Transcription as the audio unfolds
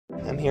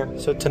I'm here.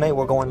 So tonight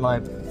we're going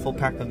live. Full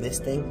pack of this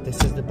thing.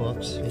 This is the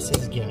books. This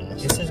is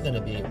gas. This is gonna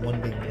be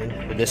one big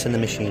blue. Put this in the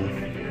machine,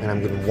 and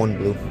I'm getting one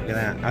blue. Look at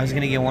that. I was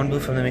gonna get one blue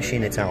from the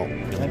machine. It's out.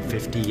 At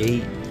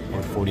 58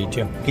 or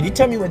 42. Can you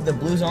tell me what the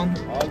blue's on?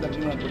 All the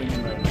blue I'm putting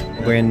in right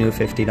now. Brand new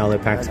 $50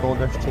 packs.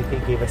 Goldrush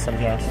ticket gave us some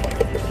gas.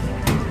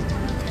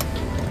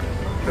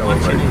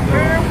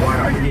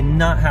 We did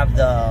not have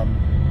the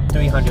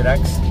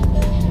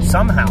 300X.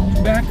 Somehow,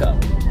 back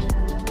up.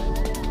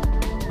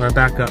 We're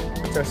back up.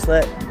 It's our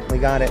slip. We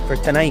got it for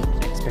tonight.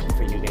 Expect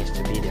for you guys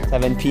to be there.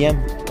 7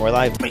 p.m. We're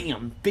live.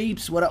 Bam!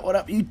 Peeps, what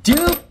up,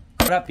 YouTube?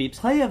 What up, peeps?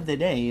 Play of the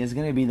day is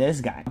gonna be this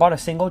guy. Bought a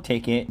single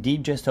ticket.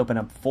 Deep just opened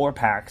up 4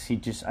 packs. I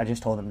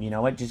just told him, you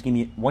know what? Just give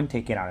me 1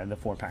 ticket out of the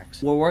 4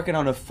 packs. We're working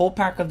on a full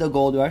pack of the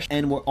Gold Rush,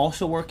 and we're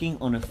also working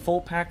on a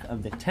full pack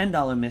of the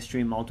 $10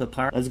 Mystery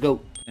Multiplier. Let's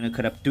go. We're gonna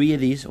cut up 3 of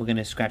these. We're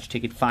gonna scratch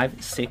ticket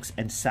 5, 6,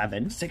 and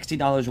 7.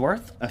 $60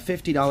 worth, a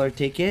 $50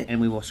 ticket,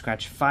 and we will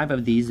scratch 5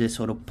 of these. This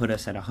will put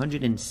us at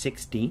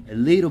 160, a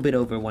little bit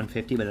over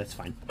 150, but that's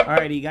fine.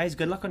 Alrighty, guys,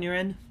 good luck on your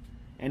end.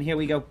 And here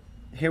we go.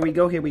 Here we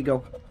go. Here we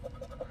go.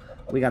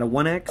 We got a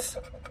 1X,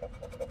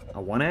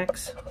 a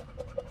 1X,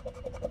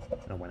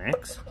 a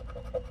 1X,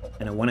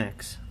 and a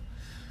 1X.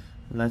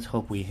 Let's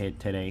hope we hit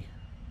today.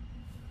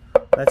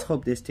 Let's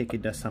hope this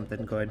ticket does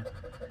something good.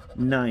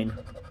 9,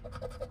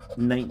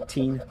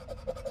 19,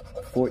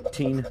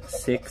 14,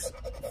 6,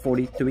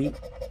 43,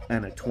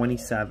 and a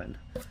 27.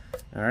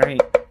 All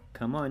right,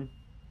 come on.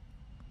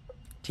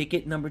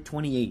 Ticket number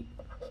 28.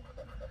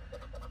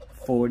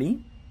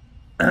 40,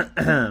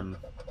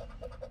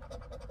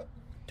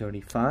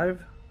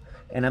 35.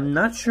 And I'm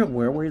not sure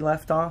where we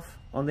left off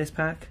on this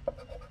pack.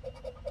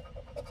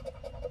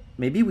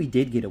 Maybe we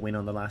did get a win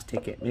on the last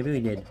ticket. Maybe we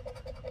did.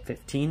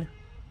 15.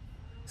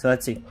 So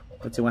let's see.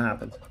 Let's see what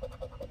happens.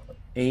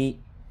 8.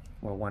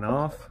 We're 1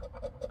 off.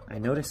 I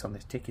noticed on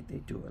this ticket they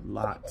do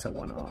lots of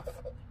 1 off.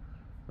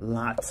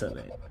 Lots of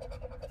it.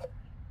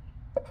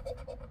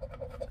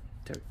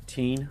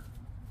 13.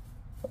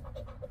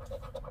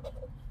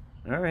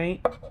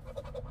 Alright.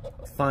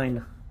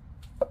 Fine.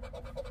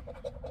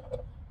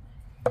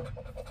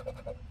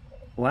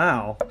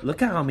 Wow,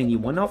 look at how many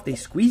 1 off they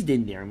squeezed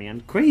in there,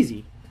 man.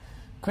 Crazy.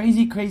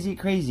 Crazy, crazy,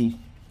 crazy.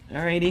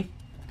 Alrighty.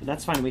 But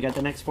that's fine. We got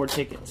the next 4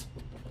 tickets.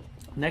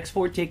 Next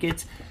 4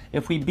 tickets.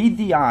 If we beat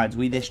the odds,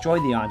 we destroy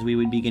the odds, we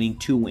would be getting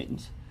 2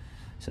 wins.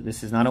 So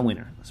this is not a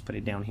winner. Let's put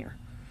it down here.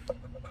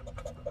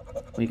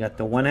 We got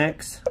the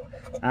 1X.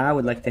 I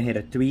would like to hit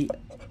a 3,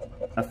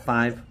 a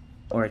 5,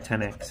 or a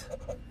 10X.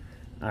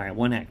 Alright,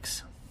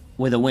 1X.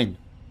 With a win.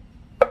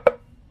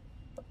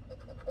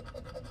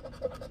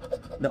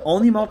 The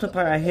only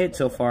multiplier I hit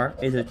so far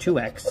is a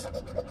 2X.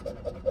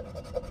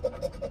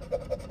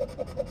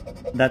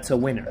 That's a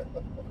winner.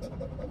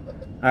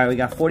 Alright, we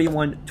got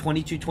 41,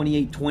 22,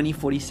 28, 20,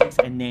 46,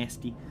 and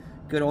nasty.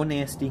 Good old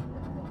nasty.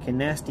 Can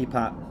nasty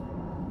pop.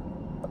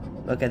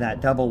 Look at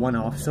that double 1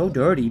 off. So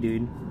dirty,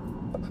 dude.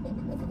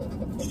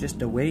 It's just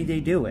the way they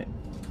do it.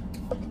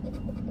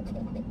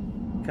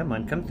 Come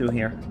on, come through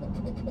here.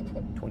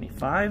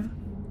 25.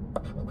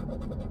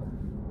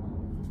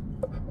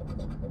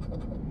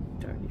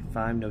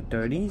 5, no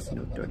 30s,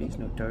 no 30s,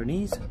 no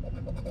 30s.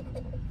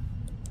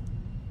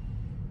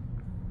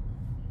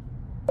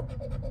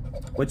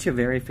 What's your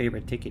very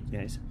favorite ticket,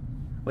 guys?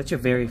 What's your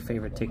very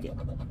favorite ticket?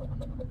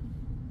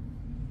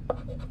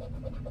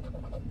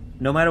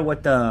 No matter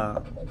what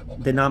the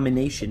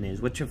denomination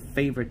is, what's your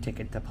favorite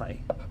ticket to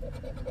play?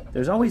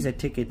 There's always a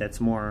ticket that's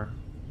more,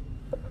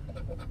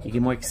 you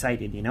get more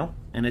excited, you know?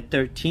 And a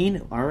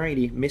 13,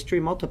 alrighty,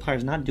 Mystery Multiplier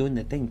is not doing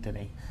the thing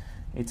today.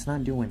 It's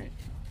not doing it.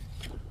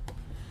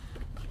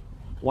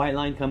 White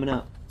line coming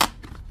up.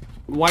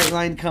 White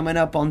line coming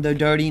up on the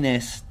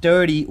dirtiness.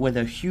 Dirty with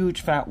a huge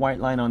fat white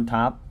line on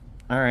top.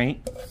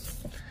 Alright.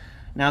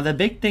 Now the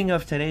big thing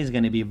of today is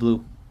going to be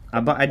blue.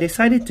 I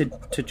decided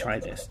to try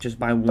this. Just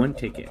buy 1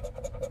 ticket.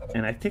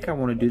 And I think I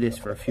want to do this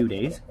for a few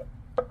days.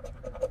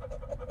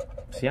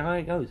 See how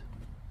it goes.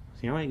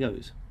 See how it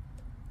goes.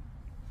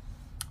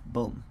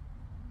 Boom.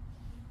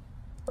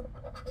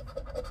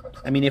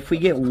 I mean, if we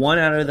get 1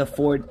 out of the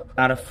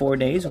 4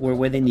 days, we're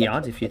within the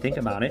odds. If you think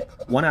about it,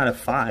 1 out of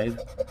 5.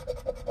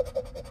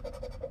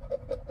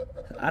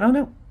 I don't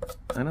know.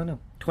 I don't know.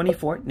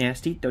 24,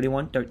 nasty.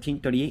 31,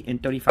 13, 38,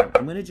 and 35.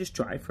 I'm gonna just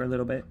try for a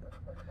little bit.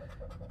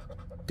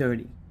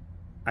 30.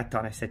 I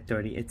thought I said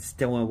 30. It's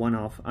still a 1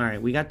 off. All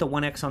right, we got the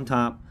 1X on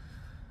top.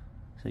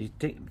 So you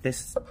think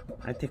this?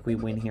 I think we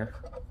win here.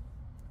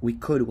 We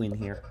could win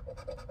here.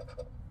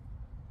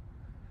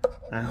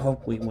 I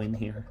hope we win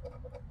here.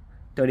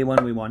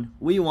 31, we won.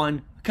 We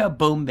won.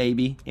 Kaboom,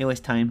 baby. It was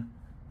time.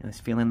 I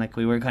was feeling like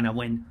we were going to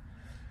win.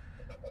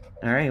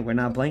 Alright, we're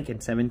not blanking.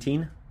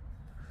 17.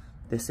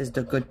 This is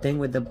the good thing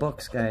with the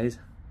books, guys.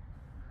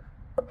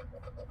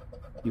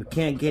 You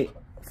can't get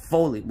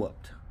fully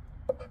whooped.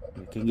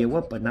 You can get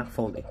whooped, but not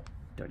fully.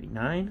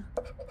 39.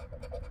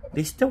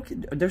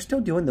 They're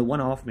still doing the 1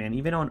 off, man.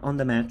 Even on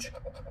the match.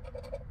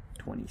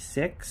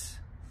 26.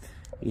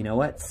 You know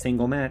what?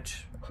 Single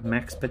match.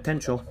 Max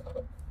potential.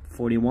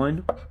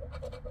 41.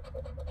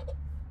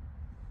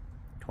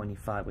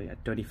 25. We got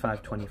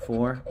 35,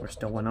 24. We're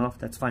still one off.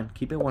 That's fine.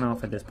 Keep it one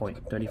off at this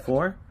point.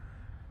 34.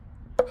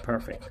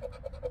 Perfect.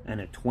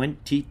 And a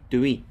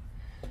 23.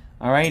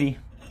 Alrighty.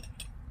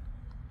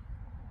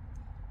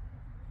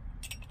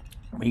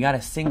 We got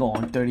a single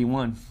on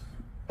 31.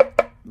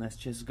 Let's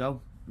just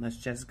go. Let's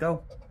just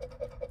go.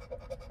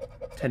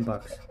 10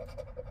 bucks.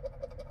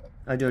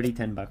 A dirty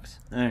 10 bucks.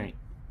 Alright.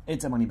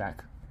 It's a money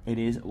back. It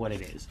is what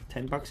it is.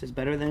 10 bucks is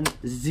better than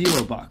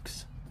 0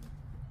 bucks.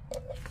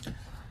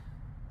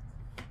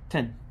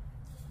 10.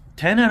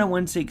 10 out of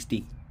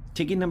 160.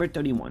 Ticket number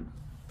 31.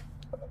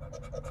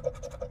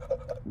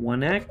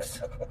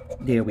 1x.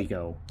 There we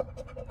go.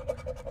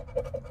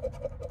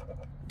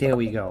 There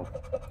we go.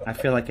 I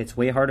feel like it's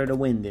way harder to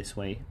win this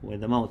way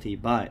with the multi,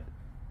 but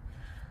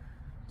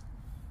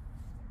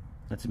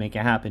let's make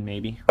it happen,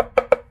 maybe.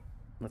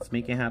 Let's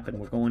make it happen.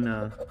 We're going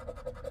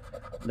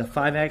the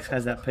 5x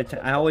has that potential.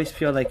 I always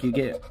feel like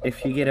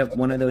if you get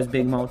one of those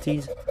big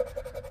multis,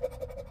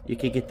 you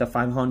could get the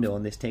 500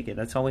 on this ticket.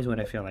 That's always what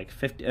I feel like.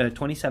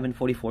 27,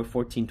 44,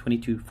 14,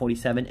 22,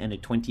 47, and a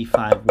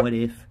 25. What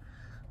if?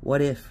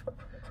 What if?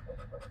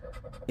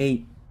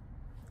 8.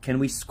 Can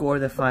we score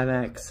the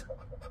 5x?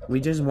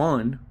 We just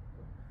won.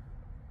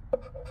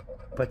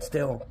 But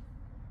still.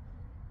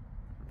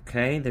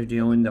 Okay, they're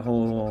doing the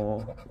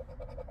whole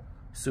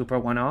super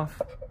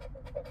one-off.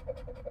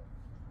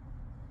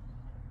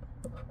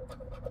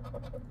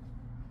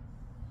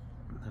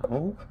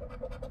 No.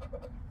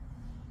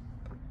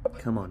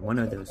 Come on, one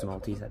of those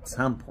multis at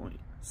some point.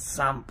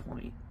 Some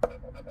point.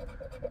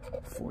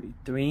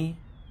 43.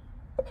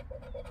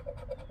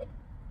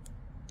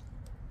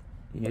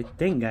 You'd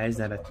think, guys,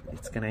 that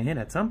it's going to hit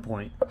at some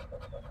point.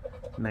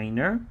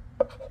 9er.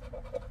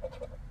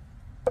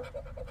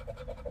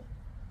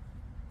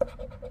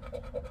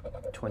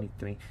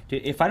 23.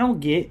 Dude, if I don't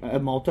get a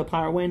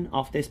multiplier win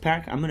off this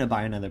pack, I'm going to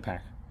buy another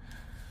pack.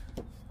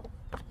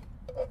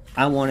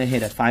 I want to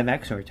hit a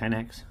 5x or a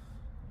 10x.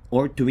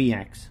 Or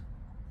 3x.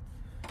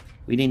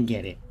 We didn't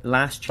get it.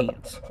 Last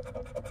chance.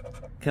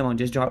 Come on,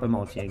 just drop a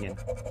multi again.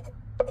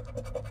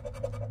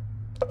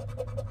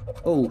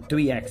 Oh,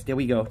 3x. There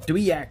we go.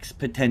 3x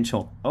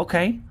potential.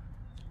 Okay.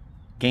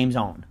 Game's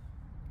on.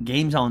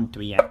 Game's on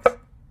 3x.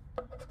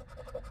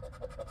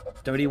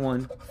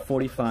 31,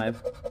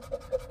 45,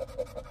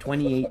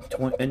 28,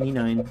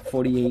 29,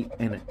 48,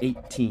 and an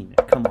 18.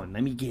 Come on,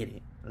 let me get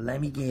it.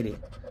 Let me get it.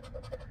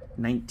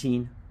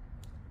 19.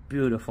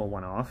 Beautiful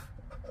one off.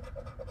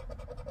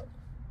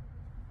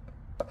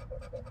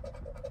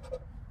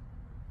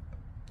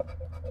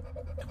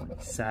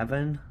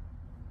 27.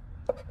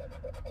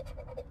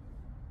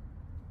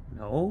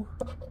 No.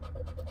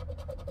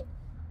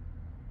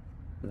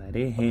 Let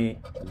it hit.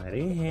 Let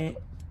it hit.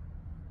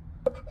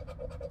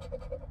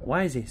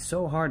 Why is it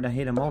so hard to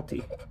hit a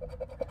multi?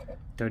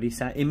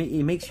 37.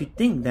 It makes you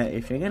think that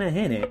if you're gonna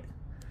hit it,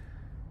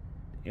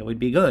 it would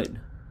be good.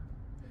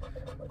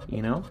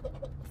 You know?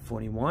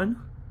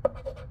 41.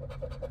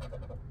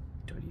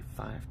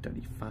 35,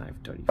 35,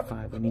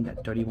 35. We need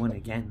that 31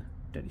 again.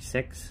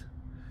 36.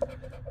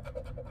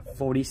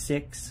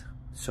 46.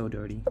 So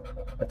dirty.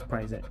 Let's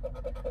price it.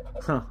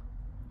 Huh.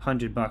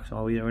 100 bucks.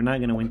 Oh, we're not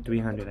gonna win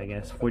 300, I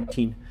guess.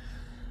 14.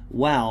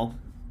 Well,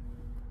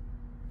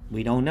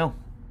 we don't know.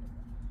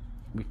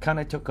 We kind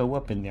of took a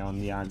whooping there on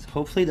the odds.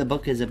 Hopefully the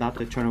book is about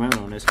to turn around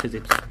on us because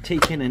it's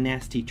taking a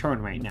nasty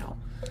turn right now.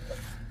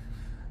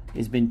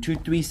 It's been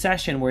 2-3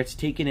 sessions where it's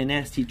taking a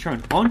nasty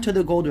turn. On to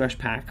the Gold Rush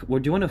pack. We're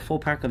doing a full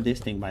pack of this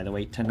thing, by the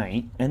way,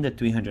 tonight. And the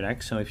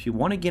 300x. So if you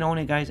want to get on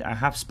it, guys, I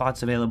have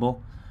spots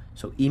available.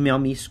 So email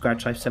me,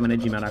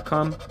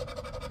 scratchlife7@gmail.com.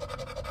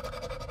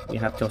 We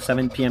have till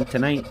 7 p.m.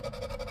 tonight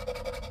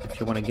if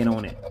you want to get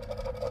on it.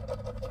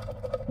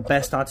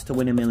 Best odds to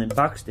win $1 million.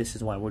 This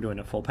is why we're doing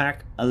a full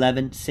pack.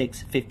 11,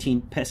 6,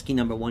 15, pesky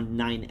number 1,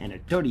 9, and a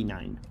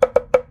 39.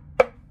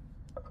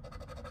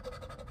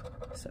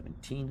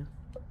 17.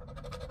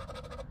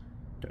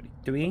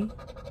 33.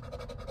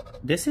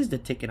 This is the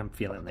ticket I'm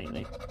feeling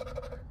lately.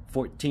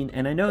 14.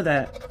 And I know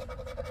that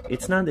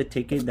it's not the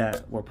ticket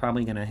that we're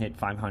probably going to hit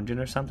 500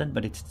 or something,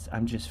 but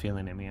I'm just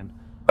feeling it, man.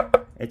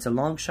 It's a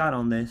long shot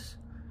on this,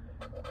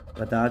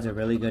 but the odds are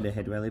really good to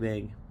hit really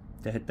big.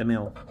 To hit the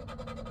mill.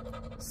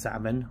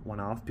 7. One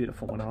off.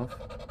 Beautiful one off.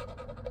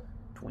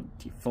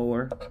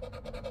 24.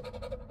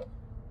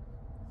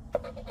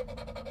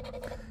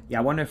 Yeah,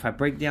 I wonder if I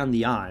break down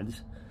the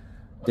odds.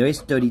 There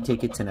is 30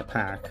 tickets in a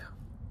pack.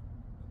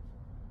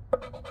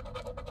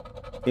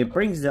 It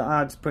brings the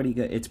odds pretty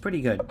good. It's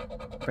pretty good.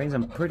 Brings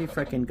them pretty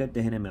freaking good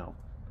to hit a mill.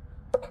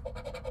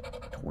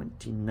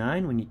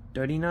 29. We need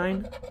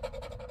 39.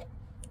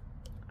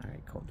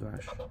 Alright,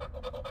 Goldrush.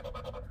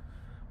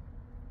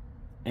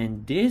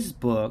 And this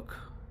book,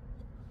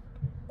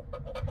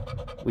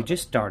 we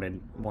just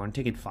started. We're on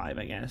ticket 5,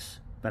 I guess.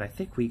 But I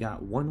think we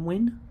got 1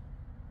 win.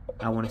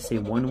 I want to say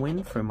 1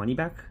 win for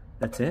Moneyback.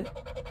 That's it.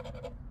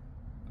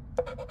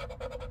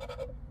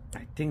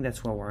 I think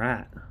that's where we're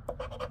at.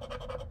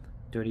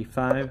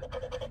 35.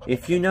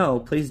 If you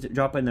know, please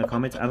drop in the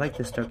comments. I like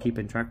to start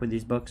keeping track with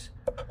these books.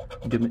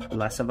 Do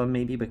less of them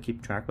maybe, but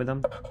keep track with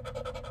them.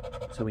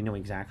 so we know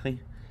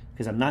exactly,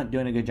 because I'm not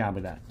doing a good job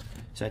of that.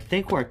 So I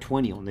think we're at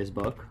 20 on this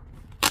book.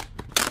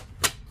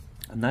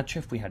 I'm not sure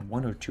if we had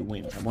 1 or 2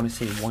 wins. I want to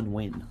say 1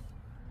 win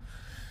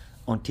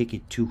on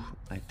ticket 2.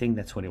 I think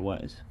that's what it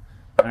was.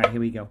 All right, here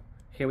we go.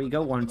 Here we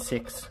go,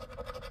 1-6.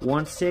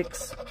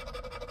 1-6.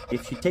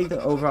 If you take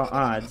the overall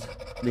odds,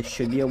 this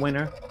should be a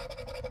winner.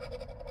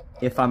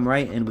 If I'm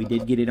right, and we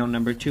did get it on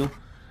number 2,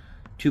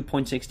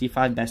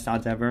 2.65, best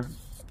odds ever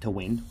to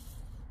win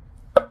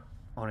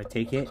on a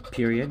ticket,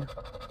 period.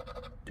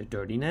 The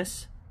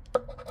dirtiness.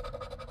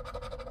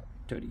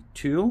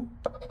 32.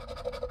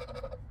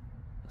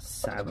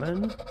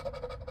 7.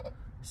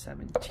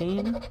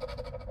 17.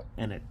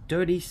 And a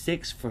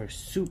 36 for a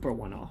super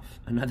one-off.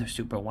 Another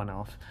super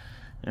one-off.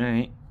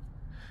 Alright.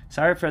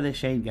 Sorry for the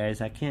shade, guys.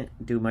 I can't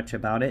do much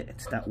about it.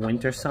 It's that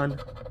winter sun.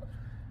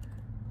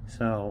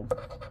 So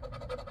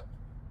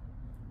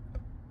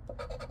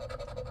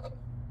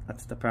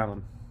that's the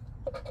problem.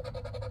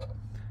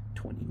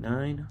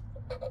 29.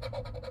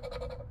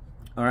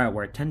 Alright,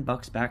 we're at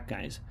 $10 back,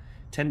 guys.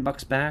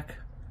 $10 back.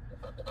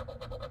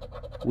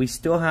 We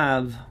still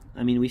have,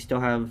 we still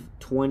have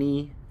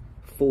 20,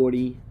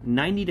 40,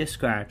 90 to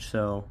scratch,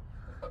 so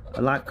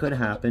a lot could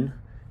happen,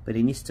 but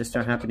it needs to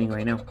start happening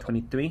right now.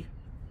 23.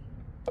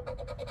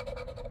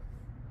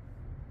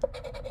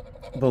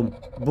 Boom,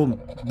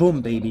 boom,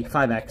 boom, baby.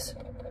 5x.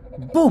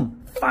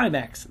 Boom,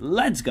 5x.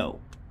 Let's go.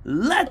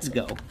 Let's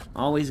go.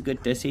 Always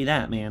good to see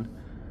that, man.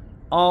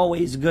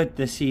 Always good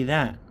to see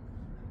that.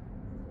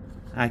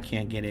 I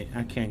can't get it.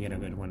 I can't get a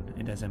good one.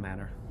 It doesn't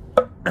matter.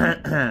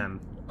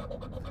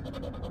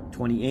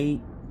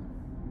 28.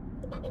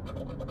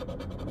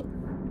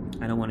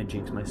 I don't want to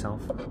jinx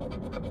myself,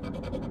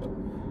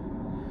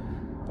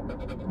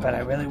 but I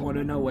really want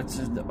to know what's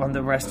on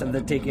the rest of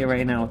the ticket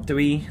right now.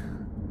 3.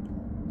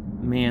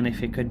 Man,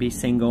 if it could be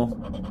single.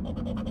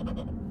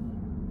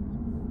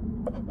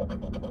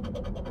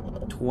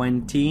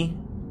 20.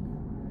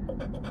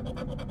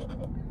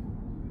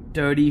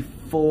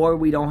 34.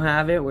 We don't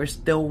have it. We're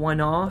still 1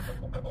 off.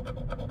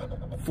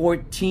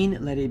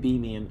 14. Let it be,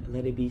 man.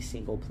 Let it be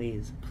single,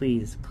 please.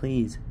 Please,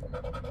 please.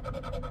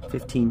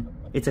 15.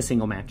 It's a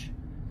single match.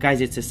 Guys,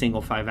 it's a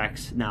single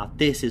 5x. Now,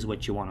 this is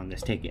what you want on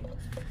this ticket.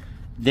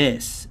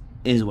 This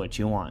is what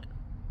you want.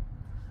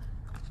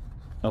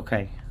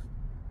 Okay.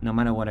 No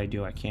matter what I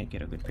do, I can't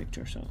get a good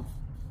picture, so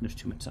there's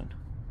too much sun.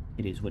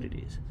 It is what it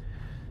is.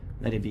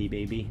 Let it be,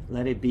 baby.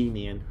 Let it be,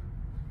 man.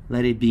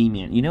 Let it be,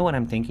 man. You know what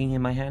I'm thinking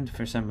in my head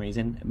for some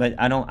reason? But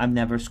I've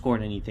never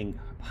scored anything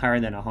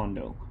higher than a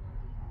Hondo.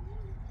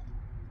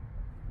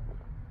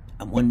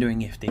 I'm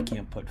wondering if they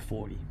can't put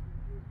 40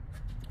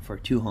 for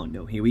 2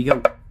 Hondo. Here we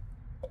go.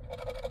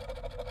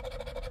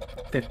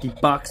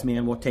 $50,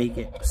 man. We'll take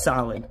it.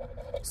 Solid.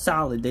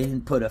 Solid. They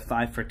didn't put a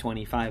 5 for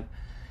 25.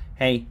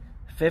 Hey,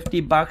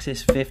 $50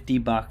 is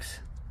 $50.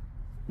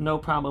 No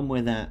problem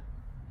with that.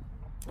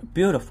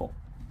 Beautiful.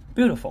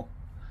 Beautiful.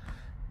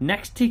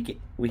 Next ticket.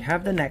 We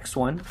have the next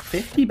one.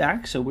 50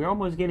 back, so we're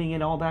almost getting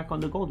it all back on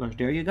the Gold Rush.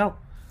 There you go.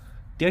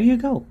 There you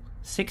go.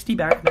 60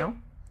 back now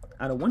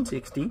out of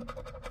 160.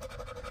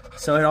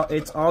 So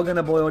it's all going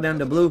to boil down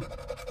to blue.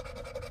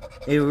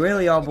 It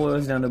really all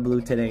boils down to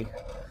blue today.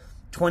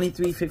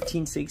 23,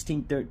 15,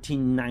 16,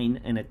 13,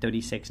 9, and a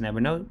 36. Never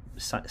know.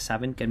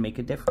 7 can make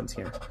a difference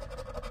here.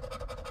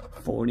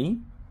 40.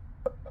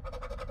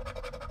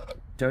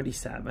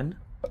 37.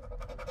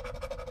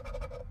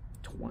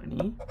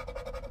 20.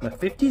 But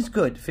 50 is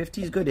good.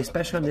 50 is good,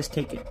 especially on this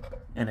ticket.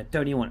 And a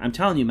 31. I'm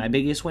telling you, my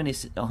biggest win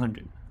is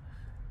 100.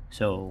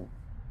 So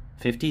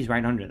 50 is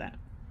right under that.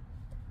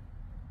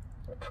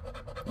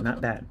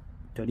 Not bad.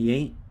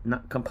 38,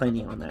 not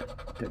complaining on that.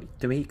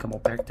 33, come on,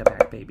 back to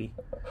back, baby.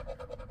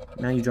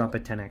 Now you drop a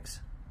 10x.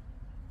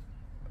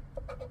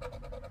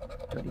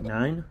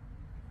 39.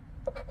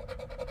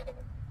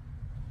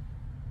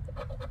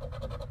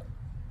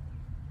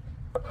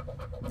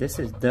 This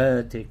is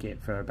the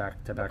ticket for a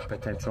back-to-back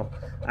potential.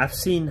 I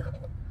think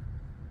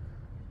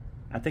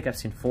I've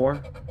seen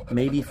 4,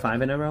 maybe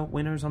 5 in a row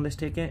winners on this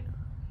ticket.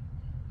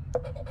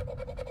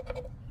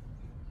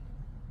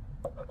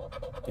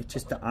 It's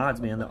just the odds,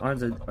 man. The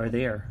odds are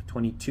there.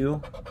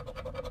 22.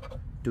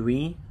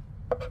 3.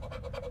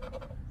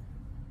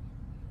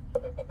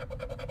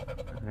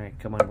 Alright,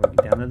 come on. We're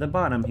down to the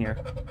bottom here.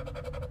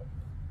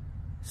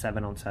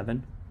 7 on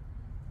 7.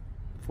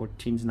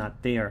 14's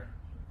not there.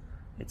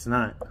 It's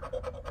not.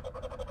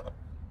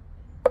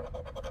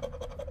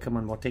 Come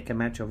on, we'll take a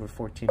match over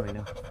 14 right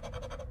now.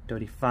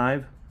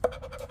 35.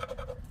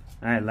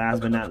 Alright,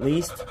 last but not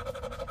least,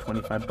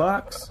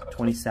 $25.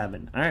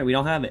 27. Alright, we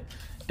don't have it.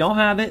 Don't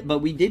have it, but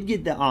we did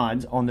get the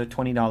odds on the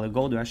 $20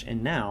 Gold Rush,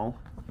 and now...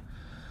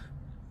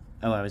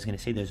 Oh, I was going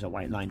to say there's a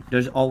white line.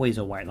 There's always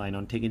a white line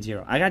on ticket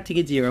 0. I got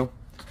ticket 0.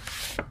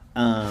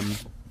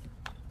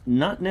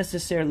 Not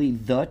necessarily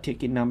the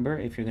ticket number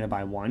if you're going to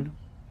buy 1.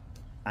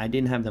 I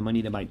didn't have the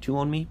money to buy 2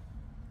 on me.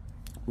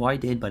 Well, I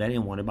did, but I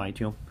didn't want to buy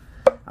 2.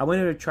 I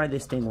wanted to try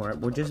this thing where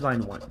we're just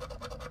buying 1.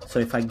 So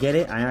if I get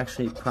it, I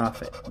actually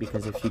profit.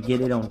 Because if you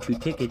get it on 2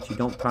 tickets, you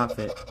don't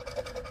profit.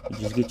 You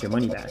just get your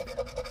money back.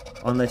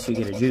 unless you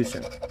get a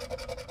juicer.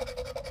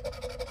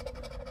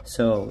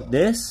 So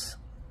this,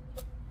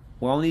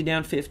 we're only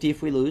down 50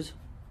 if we lose,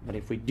 but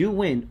if we do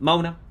win,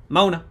 Mona,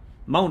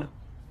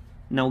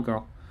 no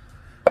girl.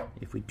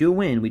 If we do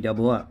win, we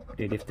double up.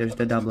 Dude, if there's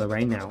the doubler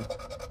right now,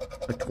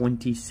 a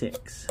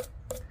 26,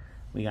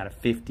 we got a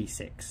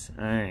 56.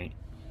 All right,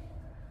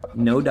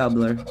 no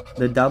doubler.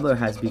 The doubler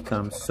has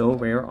become so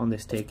rare on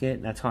this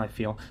ticket. That's how I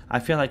feel. I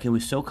feel like it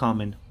was so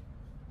common.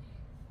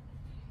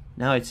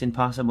 Now it's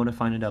impossible to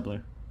find a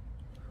doubler.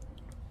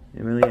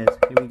 It really is.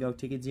 Here we go,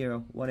 ticket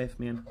 0. What if,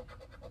 man?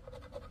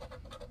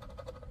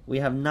 We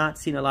have not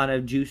seen a lot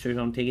of juicers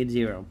on ticket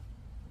 0.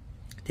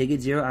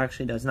 Ticket 0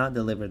 actually does not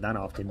deliver that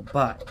often,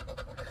 but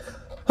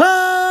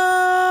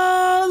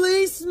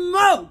holy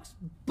smokes!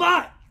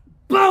 But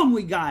boom,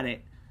 we got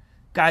it.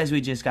 Guys,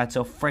 we just got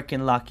so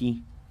freaking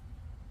lucky.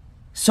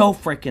 So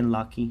freaking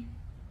lucky.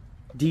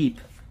 Deep.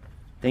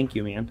 Thank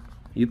you, man.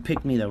 You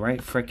picked me the right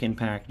freaking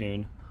pack,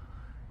 dude.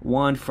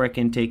 One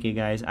freaking ticket,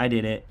 guys. I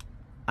did it.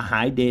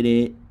 I did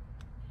it.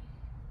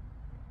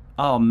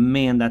 Oh,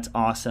 man, that's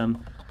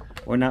awesome.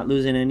 We're not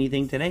losing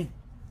anything today.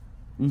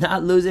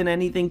 Not losing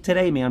anything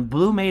today, man.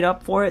 Blue made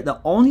up for it. The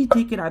only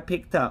ticket I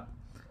picked up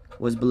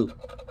was blue.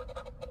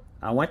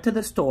 I went to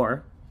the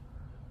store.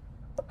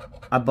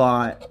 I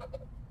bought...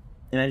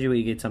 Imagine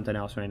we get something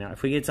else right now.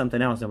 If we get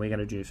something else, then we got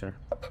a juicer.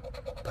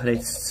 But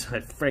it's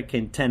a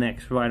freaking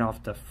 10x right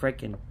off the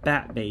freaking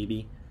bat,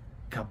 baby.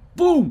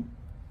 Kaboom!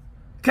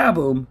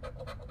 Kaboom!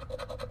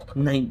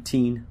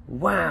 19.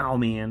 Wow,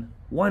 man.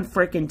 One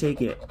freaking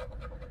ticket.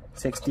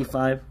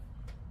 65.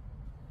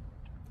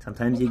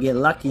 Sometimes you get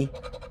lucky.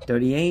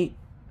 38.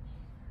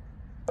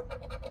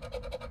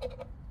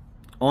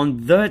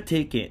 On the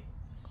ticket.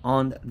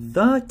 On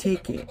the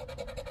ticket.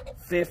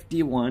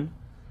 51.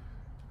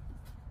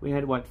 We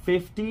had what,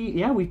 50?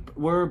 Yeah,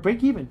 we're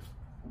break even.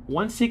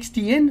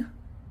 160 in.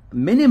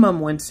 Minimum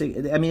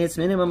 160. I mean, it's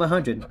minimum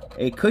 100.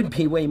 It could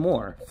be way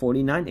more.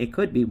 49. It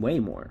could be way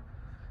more.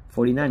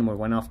 49 more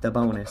went off the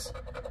bonus.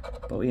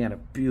 But we had a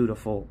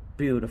beautiful,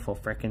 beautiful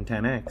freaking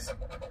 10x.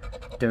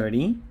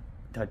 30.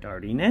 The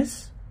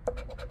dirtiness.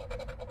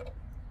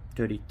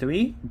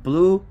 33.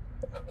 Blue.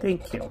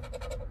 Thank you.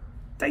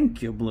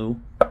 Thank you, blue.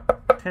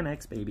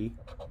 10x, baby.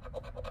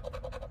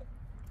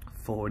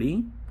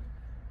 40.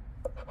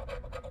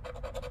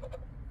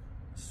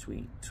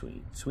 Sweet,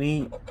 sweet,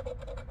 sweet.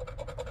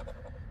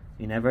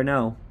 You never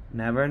know.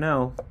 Never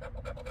know.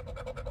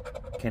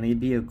 Can it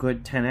be a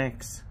good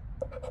 10x?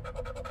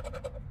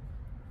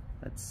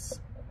 That's...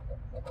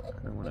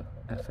 I don't want to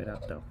F it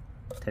up, though.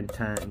 10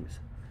 times.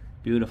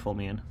 Beautiful,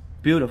 man.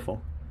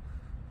 Beautiful.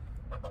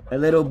 A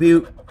little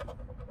beaut.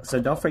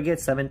 So don't forget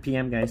 7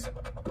 p.m. guys.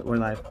 We're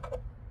live.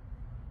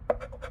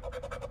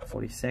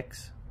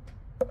 46.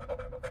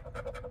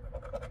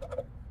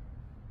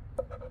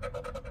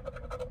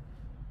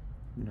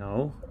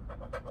 No.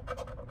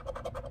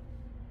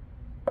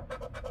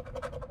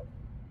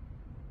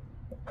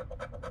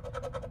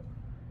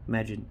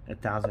 Imagine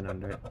 1,000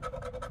 under it.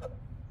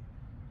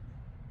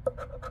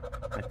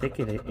 I think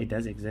it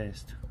does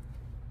exist.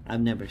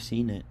 I've never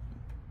seen it.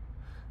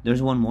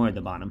 There's one more at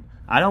the bottom.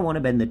 I don't want to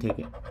bend the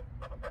ticket.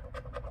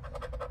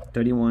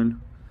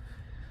 31.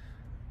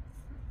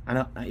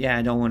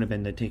 I don't want to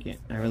bend the ticket.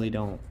 I really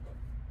don't.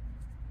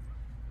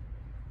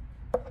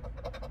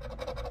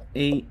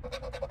 8,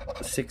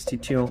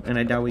 62, and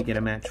I doubt we get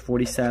a match.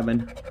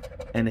 47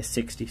 and a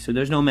 60. So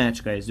there's no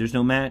match, guys. There's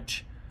no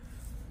match.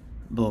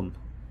 Boom.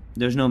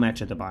 There's no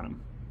match at the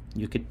bottom.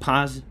 You could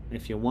pause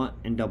if you want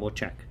and double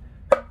check.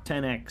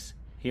 10x.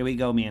 Here we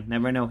go, man.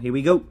 Never know. Here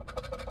we go.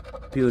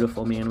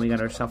 Beautiful, man. We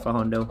got ourselves a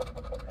Hondo.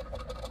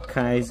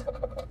 Guys,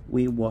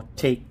 we will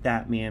take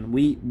that, man.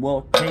 We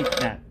will take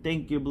that.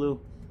 Thank you, blue.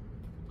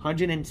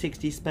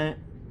 160 spent.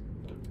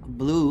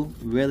 Blue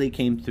really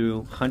came through.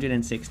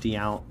 160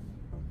 out.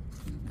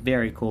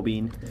 Very cool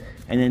bean.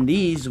 And then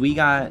these, we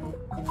got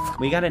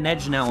an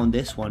edge now on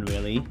this one,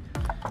 really.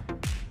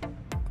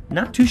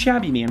 Not too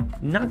shabby, man.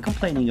 Not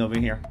complaining over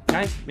here.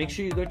 Guys, make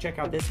sure you go check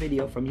out this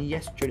video from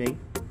yesterday.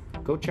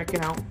 Go check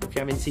it out if you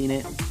haven't seen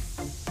it.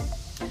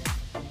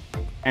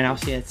 And I'll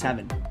see you at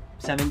 7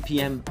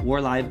 p.m.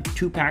 We're live.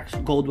 2 packs,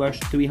 Gold Rush,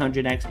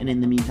 300x. And in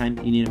the meantime,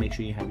 you need to make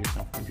sure you have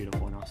yourself a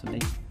beautiful and awesome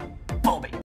day. Boom!